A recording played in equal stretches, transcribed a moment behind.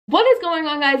What is going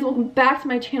on, guys? Welcome back to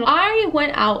my channel. I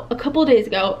went out a couple of days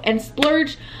ago and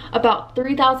splurged about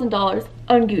 $3,000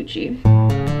 on Gucci.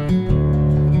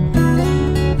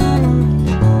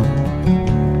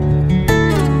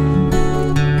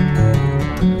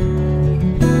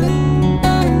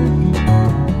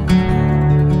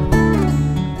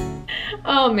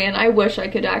 Oh man, I wish I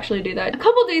could actually do that. A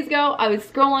couple days ago, I was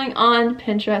scrolling on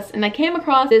Pinterest and I came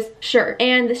across this shirt,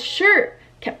 and this shirt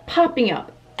kept popping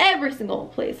up every single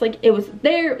place. Like, it was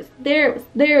there, it was there, it was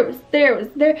there, it was there, it was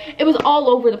there. It was all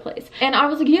over the place. And I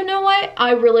was like, you know what?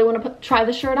 I really want to try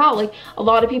this shirt out. Like, a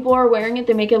lot of people are wearing it.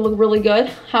 They make it look really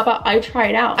good. How about I try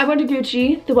it out? I went to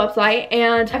Gucci, the website,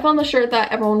 and I found the shirt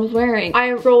that everyone was wearing. I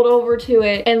rolled over to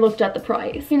it and looked at the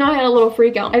price. You know, I had a little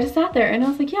freak out. I just sat there and I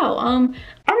was like, yo, I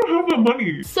don't have the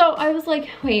money. So I was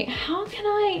like, wait, how can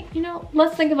I,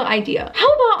 let's think of an idea.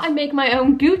 How about I make my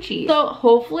own Gucci? So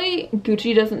hopefully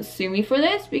Gucci doesn't sue me for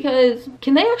this, because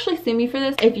can they actually sue me for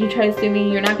this? If you try to sue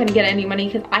me, you're not gonna get any money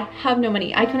because I have no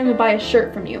money. I couldn't even buy a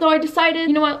shirt from you. So I decided,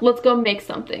 you know what, let's go make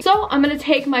something. So I'm gonna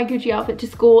take my Gucci outfit to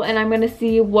school and I'm gonna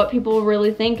see what people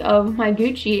really think of my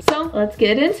Gucci. So let's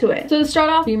get into it. So to start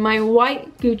off, my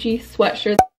white Gucci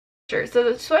sweatshirt. So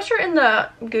the sweatshirt in the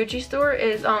Gucci store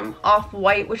is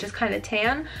off-white, which is kind of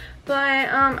tan, but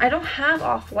I don't have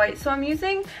off-white, so I'm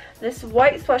using this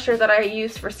white sweatshirt that I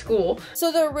used for school.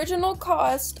 So the original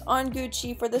cost on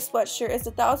Gucci for this sweatshirt is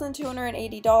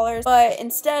 $1,280, but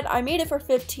instead I made it for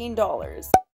 $15.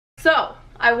 So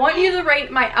I want you to rate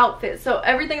my outfit. So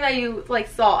everything that you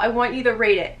saw, I want you to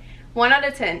rate it 1 out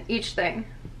of 10 each thing.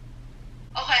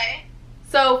 Okay.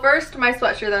 So first, my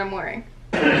sweatshirt that I'm wearing.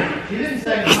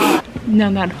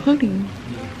 Now that hoodie,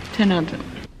 10 out of 10.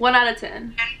 1 out of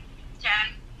 10.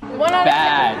 10. 1 out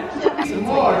Bad. of 10.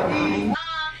 I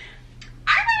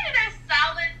rated it a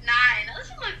solid 9.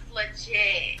 This looks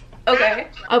legit. Okay.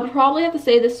 I would probably have to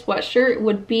say this sweatshirt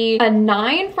would be a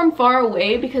 9 from far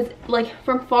away, because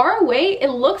from far away, it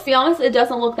looks, to be honest, it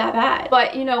doesn't look that bad.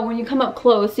 But when you come up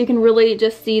close, you can really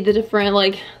just see the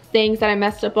different things that I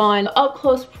messed up on. Up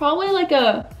close, probably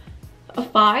a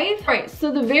 5. All right,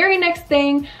 so the very next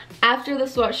thing after the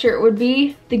sweatshirt would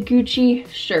be the Gucci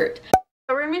shirt.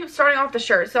 So we're gonna be starting off the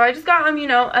shirt. So I just got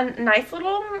a nice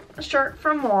little shirt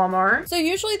from Walmart. So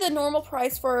usually the normal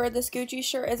price for this Gucci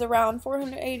shirt is around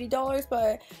 $480,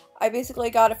 but I basically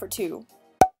got it for $2.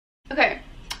 Okay,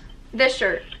 this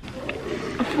shirt.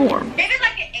 A 4. Maybe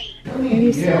like an 8.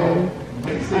 Maybe so.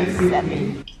 A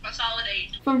 7. A solid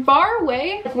 8. From far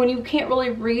away, when you can't really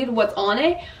read what's on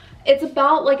it, it's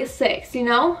about a 6,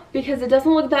 because it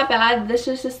doesn't look that bad. This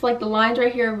is just the lines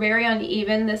right here are very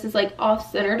uneven. This is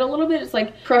off-centered a little bit. It's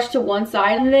crushed to one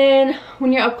side. And then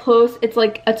when you're up close, it's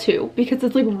a 2, because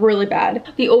it's really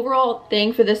bad. The overall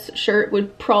thing for this shirt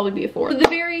would probably be a 4. So the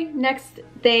very next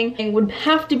thing would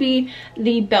have to be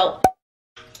the belt.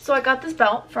 So I got this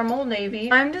belt from Old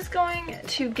Navy. I'm just going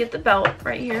to get the belt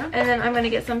right here, and then I'm gonna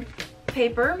get some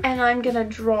paper and I'm gonna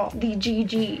draw the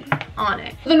GG on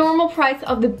it. The normal price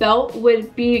of the belt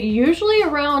would be usually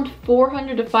around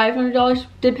 $400 to $500,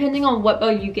 depending on what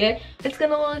belt you get. It's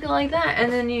gonna look like that,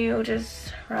 and then you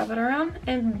just wrap it around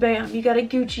and bam, you got a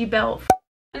Gucci belt.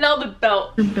 Now the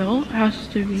belt. Your belt has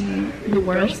to be the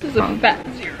worst. This is a fat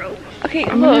 0. Okay,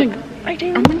 I'm look.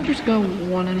 gonna just go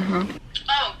 1.5.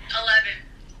 Oh,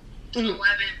 11. 11.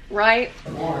 Right?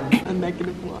 A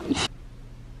 -1.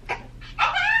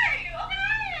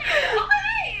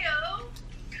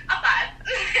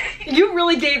 You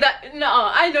really gave that? No,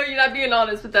 I know you're not being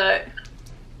honest with that.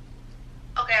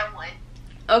 Okay, I'm 1.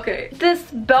 Okay, this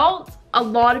belt, a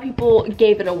lot of people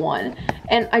gave it a 1,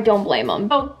 and I don't blame them.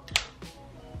 Oh,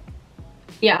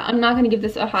 yeah, I'm not gonna give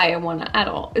this a higher 1 at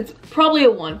all. It's probably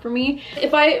a 1 for me.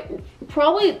 If I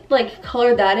probably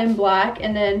colored that in black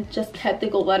and then just kept the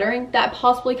gold lettering, that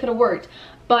possibly could have worked.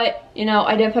 But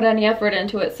I didn't put any effort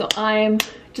into it, so I'm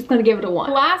just gonna give it a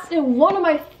 1. Last, and one of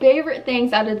my favorite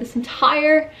things out of this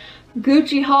entire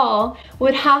Gucci haul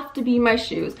would have to be my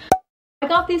shoes. I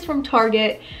got these from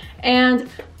Target, and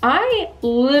I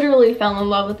literally fell in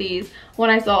love with these when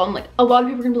I saw them. A lot of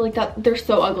people are gonna be like, that they're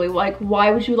so ugly,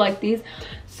 why would you like these?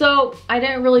 So I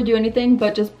didn't really do anything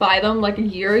but just buy them a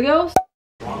year ago.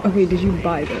 Okay, did you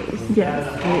buy those? Yes.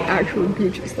 The actual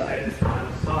Gucci size.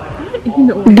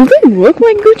 Do they look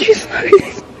like Gucci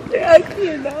size? They're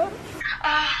actually not.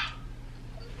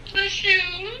 The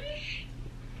shoes.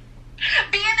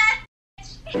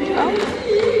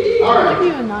 I'll give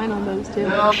you a 9 on those too.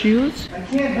 Shoes? I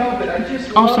can't help it. I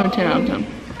just Also 10 out of 10. 10?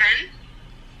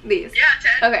 These. Yeah,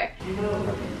 10. Okay.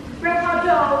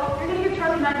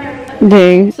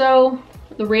 Dang. So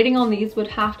the rating on these would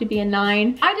have to be a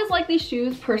 9. I just like these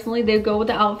shoes personally. They go with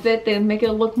the outfit. They make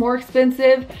it look more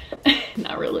expensive.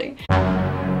 Not really.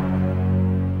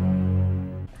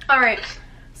 All right,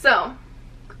 so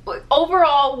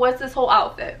overall, what's this whole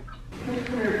outfit?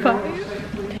 5.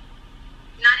 9.5.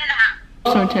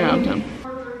 So 10 out of 10.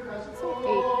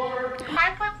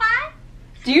 5.5?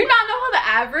 Do you not know how to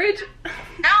average?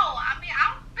 No, I mean,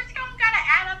 I'm just gonna gotta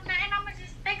add up nothing. I'm gonna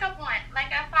just think of one,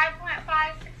 like a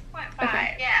 5.5, 6.5.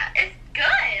 Okay. Yeah, it's good.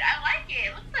 I like it.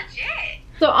 It looks legit.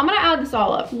 So I'm gonna add this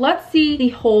all up. Let's see the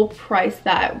whole price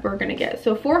that we're gonna get.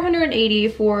 So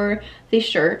 $480 for the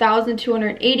shirt,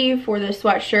 $1,280 for the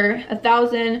sweatshirt,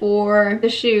 $1,000 for the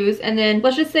shoes, and then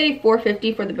let's just say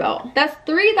 $450 for the belt. That's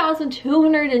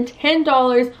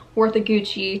 $3,210 worth of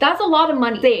Gucci. That's a lot of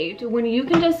money saved when you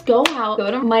can just go out,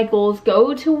 go to Michael's,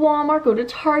 go to Walmart, go to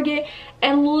Target,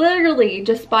 and literally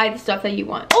just buy the stuff that you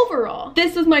want. Overall,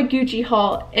 this is my Gucci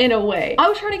haul in a way. I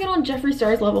was trying to get on Jeffree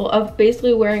Star's level of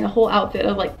basically wearing a whole outfit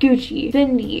of like Gucci,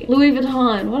 Fendi, Louis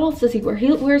Vuitton. What else does he wear?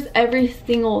 He wears every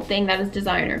single thing that is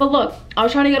designer. But look, I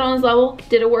was trying to get on his level.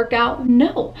 Did it work out?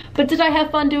 No. But did I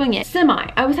have fun doing it? Semi.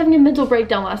 I was having a mental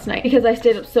breakdown last night because I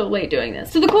stayed up so late doing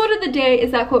this. So the quote of the day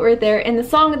is that quote right there, and the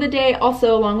song of the day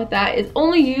also along with that is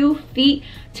Only You feat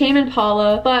Tame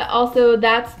Impala, but also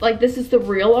that's like, this is the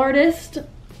real artist,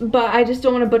 but I just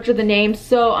don't want to butcher the name,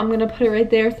 so I'm gonna put it right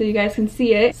there so you guys can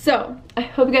see it. So I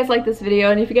hope you guys liked this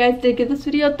video, and if you guys did, give this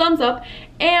video a thumbs up,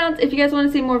 and if you guys want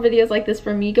to see more videos like this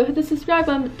from me, go hit the subscribe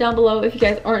button down below if you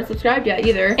guys aren't subscribed yet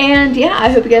either. And yeah, I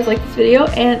hope you guys liked this video,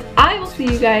 and I will see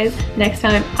you guys next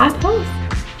time I post.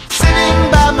 Sitting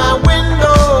by my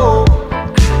window,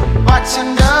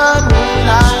 watching the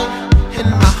moonlight in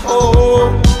my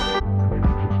home.